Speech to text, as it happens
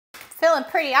Feeling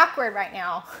pretty awkward right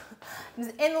now. I'm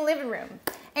in the living room.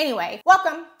 Anyway,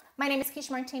 welcome. My name is Keisha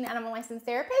Martin and I'm a licensed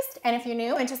therapist. And if you're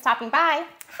new and just stopping by,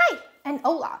 hi and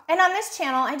hola. And on this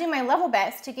channel, I do my level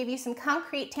best to give you some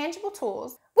concrete, tangible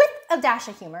tools with a dash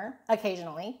of humor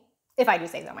occasionally, if I do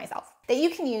say so myself, that you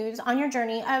can use on your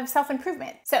journey of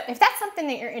self-improvement. So if that's something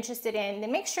that you're interested in,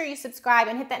 then make sure you subscribe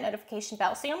and hit that notification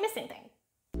bell so you don't miss anything.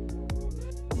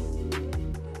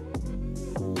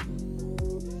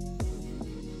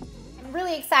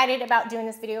 Really excited about doing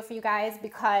this video for you guys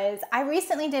because I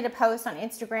recently did a post on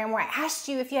Instagram where I asked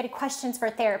you if you had questions for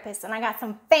a therapist, and I got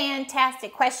some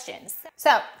fantastic questions.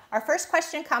 So our first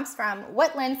question comes from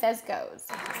What Len Says Goes.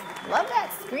 Love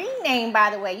that screen name, by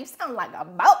the way. You sound like a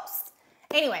boss.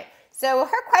 Anyway, so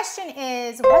her question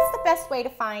is, what's the best way to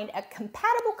find a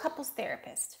compatible couples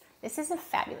therapist? This is a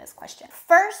fabulous question.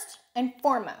 First and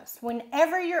foremost,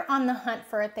 whenever you're on the hunt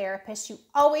for a therapist, you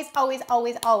always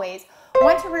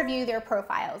want to review their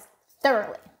profiles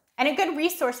thoroughly. And a good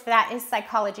resource for that is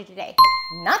Psychology Today.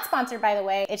 Not sponsored, by the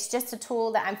way. It's just a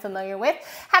tool that I'm familiar with,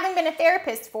 having been a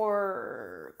therapist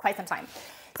for quite some time.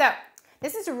 So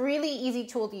this is a really easy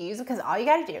tool to use because all you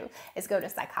got to do is go to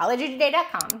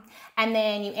psychologytoday.com and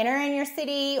then you enter in your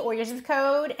city or your zip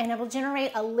code and it will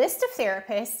generate a list of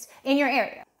therapists in your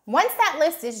area. Once that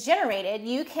list is generated,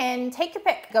 you can take your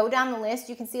pick. Go down the list.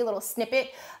 You can see a little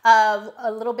snippet of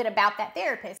a little bit about that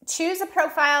therapist. Choose a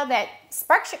profile that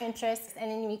sparks your interest, and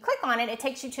then when you click on it, it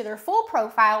takes you to their full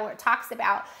profile where it talks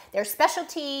about their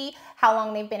specialty, how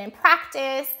long they've been in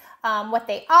practice, what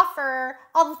they offer,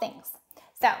 all the things.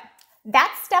 So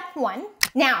that's step one.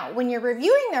 Now, when you're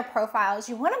reviewing their profiles,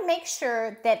 you want to make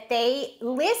sure that they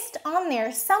list on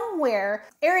there somewhere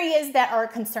areas that are a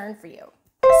concern for you.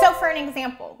 So for an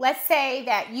example, let's say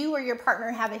that you or your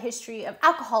partner have a history of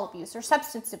alcohol abuse or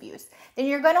substance abuse. Then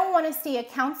you're going to want to see a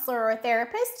counselor or a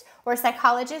therapist or a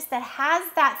psychologist that has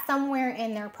that somewhere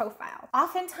in their profile.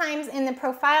 Oftentimes in the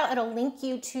profile, it'll link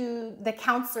you to the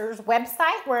counselor's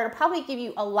website where it'll probably give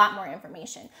you a lot more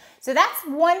information. So that's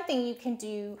one thing you can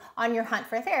do on your hunt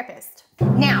for a therapist.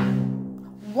 Now,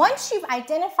 once you've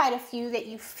identified a few that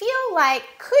you feel like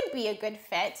could be a good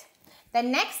fit, the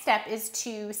next step is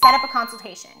to set up a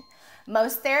consultation.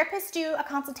 Most therapists do a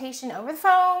consultation over the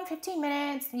phone, 15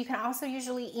 minutes. You can also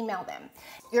usually email them.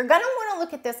 You're gonna wanna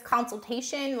look at this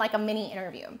consultation like a mini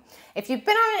interview. If you've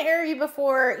been on an interview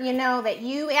before, you know that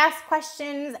you ask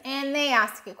questions and they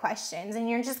ask you questions, and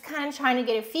you're just kind of trying to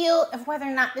get a feel of whether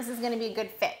or not this is gonna be a good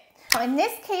fit. So in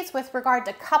this case, with regard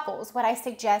to couples, what I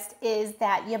suggest is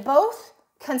that you both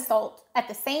consult at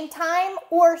the same time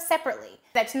or separately.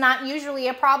 That's not usually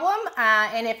a problem,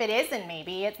 and if it is, then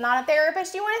maybe it's not a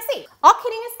therapist you want to see. All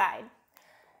kidding aside,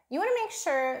 you want to make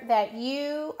sure that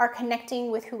you are connecting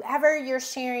with whoever you're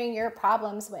sharing your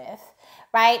problems with,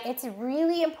 right? It's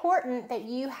really important that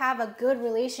you have a good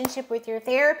relationship with your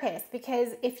therapist, because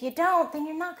if you don't, then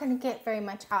you're not going to get very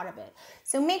much out of it.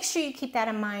 So make sure you keep that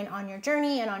in mind on your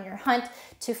journey and on your hunt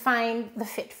to find the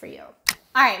fit for you.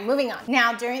 All right, moving on.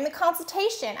 Now, during the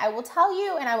consultation, I will tell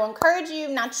you and I will encourage you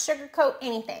not to sugarcoat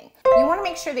anything. You want to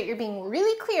make sure that you're being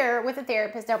really clear with the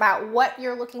therapist about what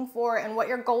you're looking for and what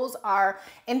your goals are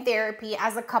in therapy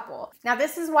as a couple. Now,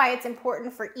 this is why it's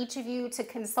important for each of you to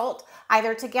consult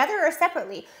either together or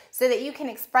separately so that you can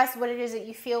express what it is that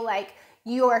you feel like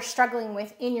you are struggling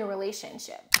with in your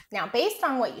relationship. Now, based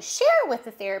on what you share with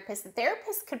the therapist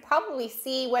could probably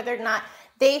see whether or not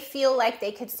they feel like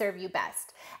they could serve you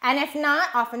best. And if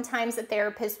not, oftentimes the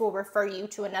therapist will refer you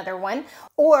to another one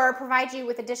or provide you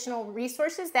with additional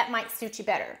resources that might suit you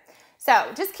better. So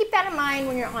just keep that in mind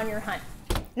when you're on your hunt.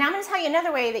 Now I'm going to tell you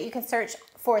another way that you can search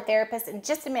for a therapist in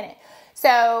just a minute.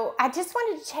 So I just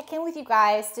wanted to check in with you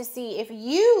guys to see if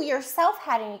you yourself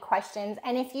had any questions,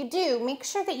 and if you do, make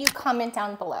sure that you comment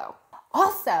down below.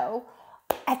 Also,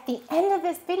 at the end of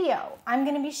this video, I'm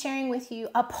going to be sharing with you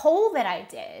a poll that I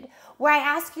did where I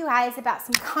ask you guys about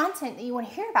some content that you want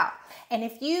to hear about. And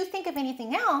if you think of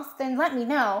anything else, then let me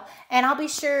know, and I'll be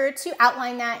sure to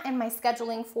outline that in my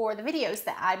scheduling for the videos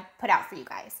that I put out for you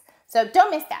guys. So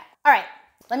don't miss that. All right,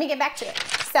 let me get back to it.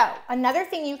 So another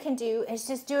thing you can do is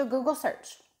just do a Google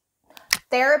search.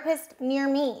 Therapist near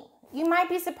me. You might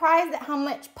be surprised at how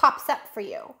much pops up for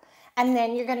you. And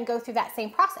then you're going to go through that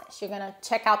same process. You're going to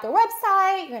check out their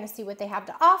website, you're going to see what they have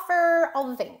to offer, all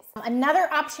the things. Another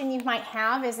option you might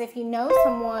have is if you know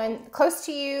someone close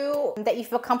to you that you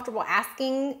feel comfortable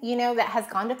asking, you know, that has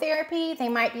gone to therapy, they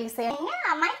might be saying,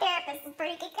 yeah, my therapist is a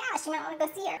pretty good gal, you might want to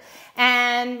go see her.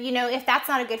 And, you know, if that's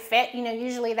not a good fit, you know,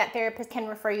 usually that therapist can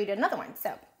refer you to another one.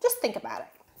 So just think about it.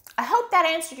 I hope that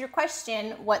answered your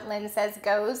question, what Lynn says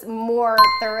goes, more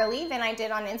thoroughly than I did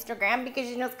on Instagram, because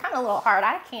you know it's kind of a little hard.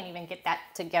 I can't even get that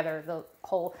together, the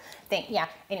whole thing. Yeah,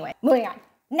 anyway, moving on.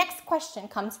 Next question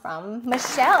comes from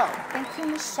Michelle. Thank you,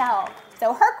 Michelle.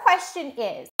 So her question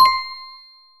is,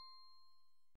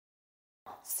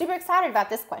 super excited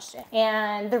about this question.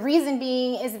 And the reason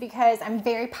being is because I'm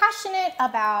very passionate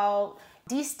about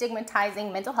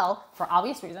destigmatizing mental health for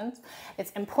obvious reasons.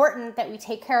 It's important that we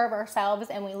take care of ourselves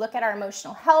and we look at our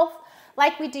emotional health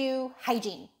like we do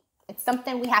hygiene. It's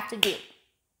something we have to do,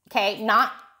 okay?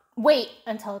 Not wait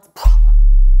until it's a problem,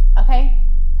 okay?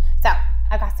 So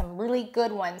I've got some really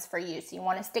good ones for you, so you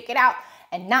want to stick it out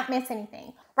and not miss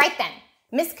anything. Right then,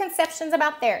 misconceptions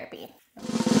about therapy.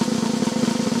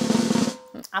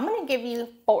 I'm going to give you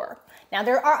 4. Now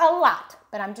there are a lot,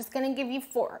 but I'm just going to give you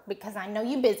 4 because I know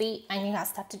you're busy and you got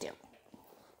stuff to do.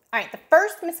 All right, the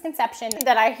first misconception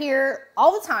that I hear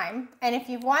all the time, and if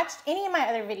you've watched any of my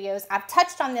other videos, I've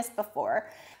touched on this before,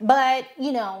 but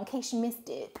you know, in case you missed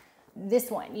it,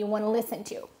 this one you want to listen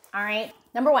to. All right,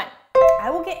 number 1, I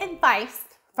will get advice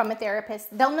from a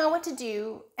therapist. They'll know what to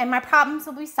do and my problems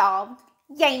will be solved.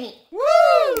 Yay me.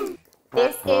 Woo!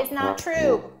 This is not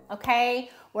true, okay?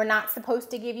 We're not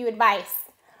supposed to give you advice,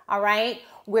 all right?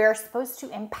 We're supposed to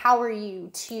empower you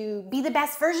to be the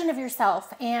best version of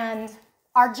yourself, and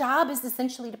our job is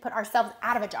essentially to put ourselves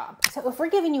out of a job. So if we're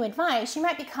giving you advice, you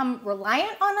might become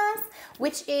reliant on us,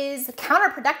 which is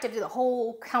counterproductive to the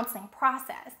whole counseling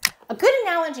process. A good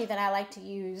analogy that I like to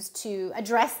use to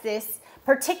address this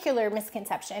particular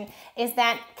misconception is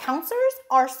that counselors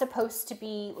are supposed to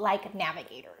be like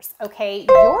navigators, okay?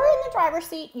 You're in the driver's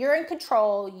seat, you're in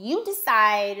control, you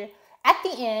decide at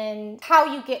the end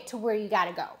how you get to where you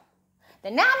gotta go.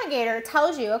 The navigator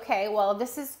tells you, okay, well,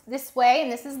 this is this way,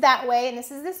 and this is that way, and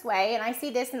this is this way, and I see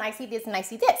this, and I see this, and I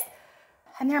see this.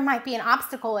 And there might be an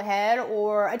obstacle ahead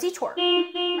or a detour,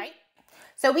 right?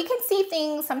 So we can see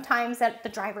things sometimes that the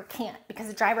driver can't because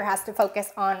the driver has to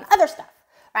focus on other stuff,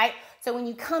 right? So when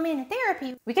you come into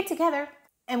therapy, we get together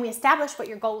and we establish what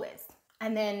your goal is.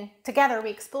 And then together we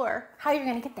explore how you're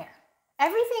gonna get there.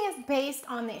 Everything is based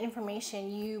on the information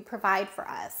you provide for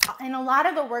us. And a lot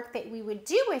of the work that we would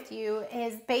do with you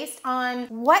is based on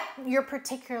what your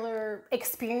particular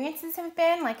experiences have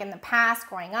been, like in the past,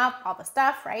 growing up, all the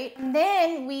stuff, right? And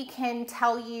then we can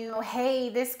tell you, hey,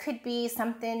 this could be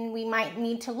something we might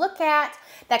need to look at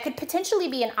that could potentially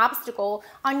be an obstacle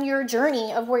on your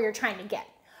journey of where you're trying to get,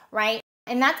 right?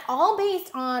 And that's all based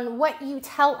on what you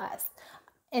tell us.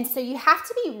 And so you have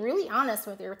to be really honest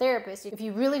with your therapist if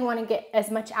you really want to get as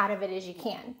much out of it as you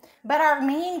can. But our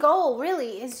main goal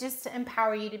really is just to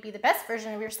empower you to be the best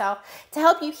version of yourself, to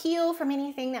help you heal from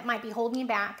anything that might be holding you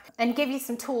back, and give you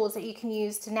some tools that you can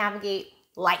use to navigate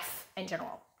life in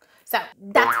general. So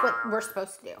that's what we're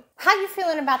supposed to do. How are you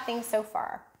feeling about things so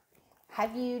far?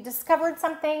 Have you discovered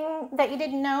something that you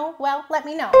didn't know? Well, let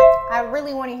me know. I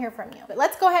really want to hear from you. But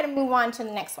let's go ahead and move on to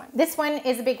the next one. This one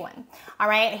is a big one. All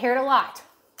right, I hear it a lot.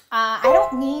 I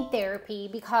don't need therapy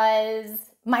because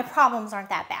my problems aren't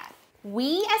that bad.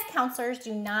 We as counselors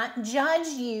do not judge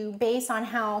you based on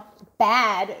how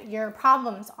bad your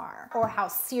problems are or how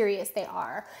serious they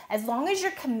are. As long as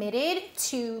you're committed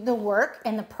to the work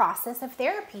and the process of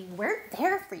therapy, we're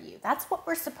there for you. That's what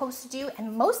we're supposed to do.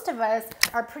 And most of us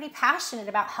are pretty passionate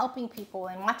about helping people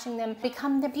and watching them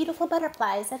become the beautiful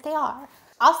butterflies that they are.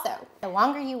 Also, the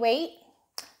longer you wait,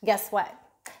 guess what?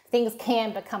 Things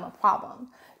can become a problem.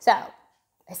 So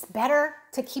it's better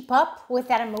to keep up with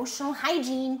that emotional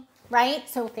hygiene, right?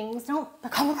 So things don't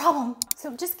become a problem.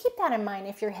 So just keep that in mind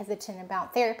if you're hesitant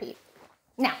about therapy.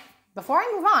 Now, before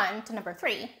I move on to number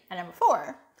 3 and number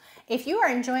 4, if you are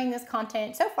enjoying this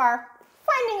content so far,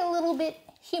 finding a little bit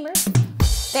humorous,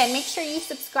 then make sure you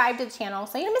subscribe to the channel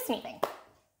so you don't miss anything.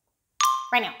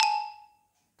 Right now.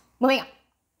 Moving on.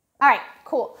 All right,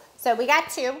 cool. So we got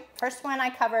 2. First one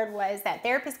I covered was that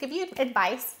therapists give you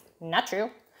advice. Not true.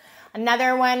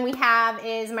 Another one we have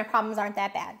is my problems aren't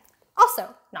that bad.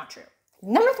 Also not true.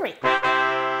 Number 3.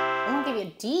 I'm gonna give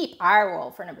you a deep eye roll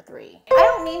for number 3. I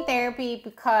don't need therapy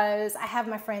because I have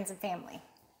my friends and family.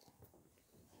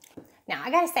 Now I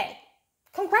gotta say,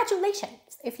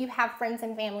 congratulations if you have friends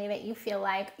and family that you feel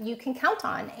like you can count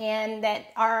on and that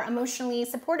are emotionally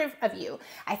supportive of you.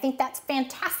 I think that's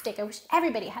fantastic. I wish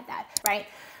everybody had that, right?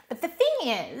 But the thing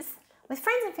is, with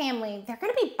friends and family, they're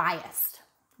gonna be biased,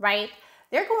 right?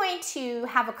 They're going to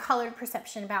have a colored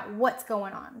perception about what's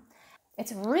going on.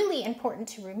 It's really important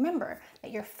to remember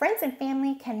that your friends and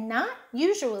family cannot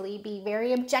usually be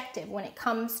very objective when it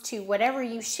comes to whatever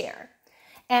you share.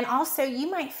 And also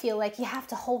you might feel like you have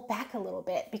to hold back a little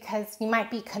bit because you might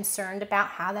be concerned about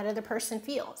how that other person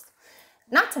feels.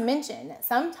 Not to mention,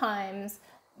 sometimes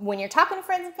when you're talking to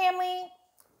friends and family,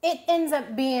 it ends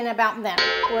up being about them,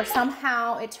 or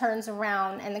somehow it turns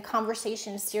around and the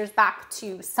conversation steers back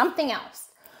to something else.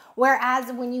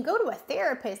 Whereas when you go to a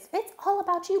therapist, it's all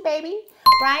about you, baby,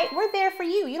 right? We're there for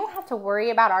you. You don't have to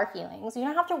worry about our feelings. You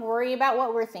don't have to worry about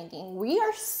what we're thinking. We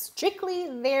are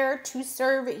strictly there to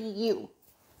serve you.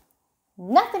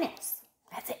 Nothing else.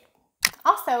 That's it.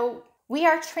 Also, we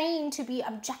are trained to be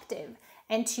objective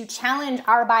and to challenge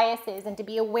our biases and to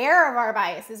be aware of our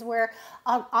biases, where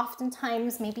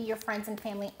oftentimes maybe your friends and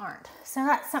family aren't. So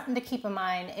that's something to keep in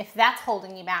mind if that's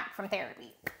holding you back from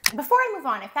therapy. Before I move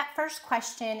on, if that first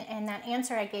question and that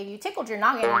answer I gave you tickled your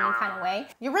noggin in any kind of way,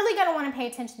 you're really gonna wanna pay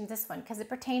attention to this one because it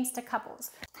pertains to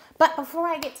couples. But before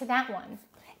I get to that one,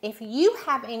 if you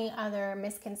have any other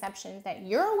misconceptions that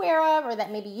you're aware of or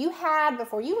that maybe you had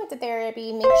before you went to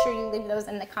therapy, make sure you leave those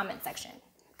in the comment section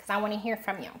because I wanna hear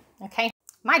from you, okay?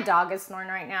 My dog is snoring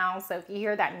right now, so if you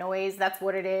hear that noise, that's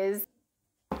what it is.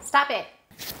 Stop it.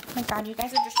 Oh my God, you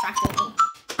guys are distracting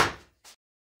me.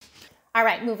 All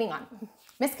right, moving on.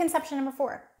 Misconception number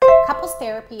 4. Couples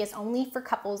therapy is only for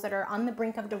couples that are on the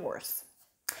brink of divorce.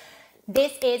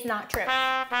 This is not true,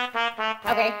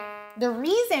 okay? The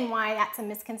reason why that's a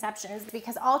misconception is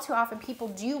because all too often people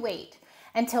do wait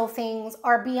until things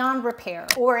are beyond repair,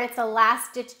 or it's a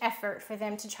last-ditch effort for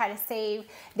them to try to save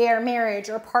their marriage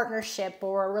or partnership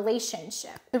or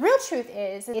relationship. The real truth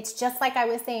is, it's just like I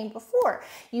was saying before.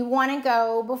 You want to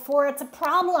go before it's a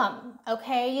problem,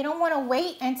 okay? You don't want to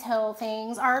wait until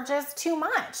things are just too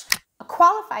much. A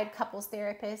qualified couples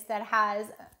therapist that has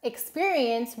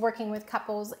experience working with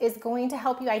couples is going to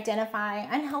help you identify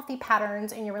unhealthy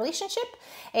patterns in your relationship.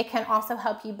 It can also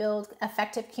help you build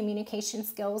effective communication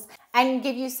skills and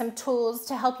give you some tools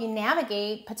to help you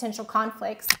navigate potential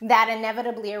conflicts that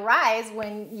inevitably arise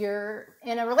when you're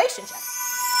in a relationship.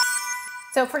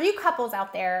 So for you couples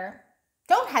out there,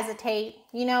 don't hesitate.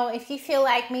 You know, if you feel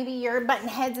like maybe you're butting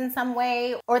heads in some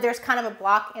way, or there's kind of a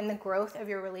block in the growth of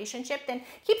your relationship, then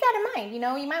keep that in mind. You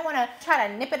know, you might want to try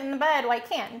to nip it in the bud while you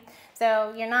can,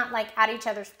 so you're not like at each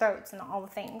other's throats and all the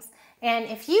things. And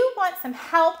if you want some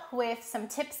help with some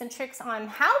tips and tricks on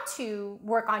how to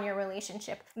work on your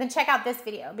relationship, then check out this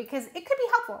video because it could be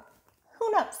helpful.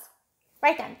 Who knows?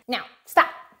 Right then. Now, stop.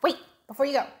 Wait, before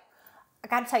you go. I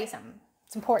got to tell you something.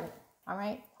 It's important. All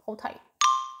right? Hold tight.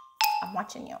 I'm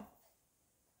watching you.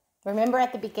 Remember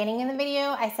at the beginning of the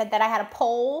video, I said that I had a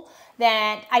poll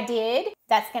that I did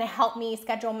that's going to help me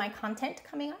schedule my content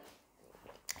coming up.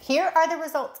 Here are the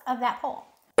results of that poll.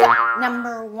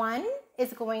 Number 1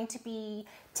 is going to be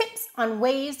tips on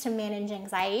ways to manage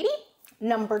anxiety.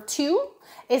 Number 2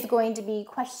 is going to be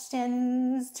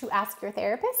questions to ask your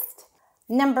therapist.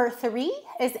 Number 3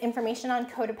 is information on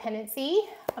codependency,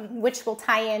 which will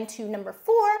tie into number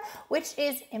 4, which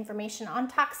is information on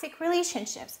toxic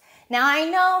relationships. Now, I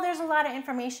know there's a lot of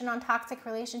information on toxic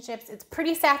relationships. It's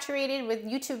pretty saturated with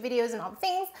YouTube videos and all the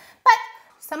things, but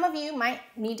some of you might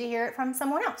need to hear it from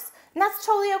someone else, and that's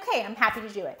totally okay. I'm happy to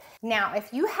do it. Now,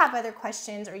 if you have other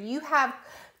questions or you have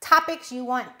topics you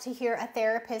want to hear a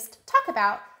therapist talk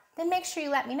about, then make sure you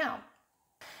let me know.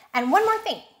 And one more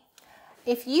thing.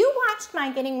 If you watched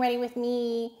my Getting Ready With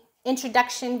Me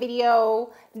introduction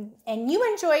video and you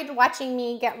enjoyed watching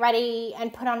me get ready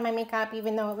and put on my makeup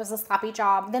even though it was a sloppy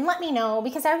job, then let me know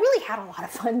because I really had a lot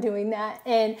of fun doing that.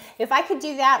 And if I could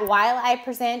do that while I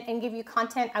present and give you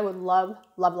content, I would love,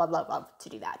 love, love, love, love to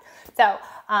do that. So,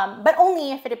 but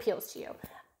only if it appeals to you.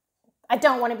 I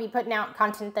don't want to be putting out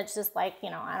content that's just like,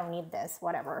 you know, I don't need this,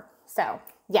 whatever. So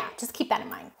yeah, just keep that in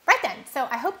mind. Right then, so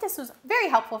I hope this was very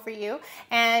helpful for you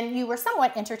and you were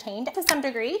somewhat entertained to some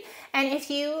degree. And if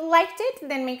you liked it,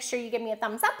 then make sure you give me a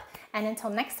thumbs up. And until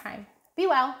next time, be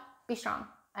well, be strong,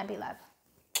 and be loved.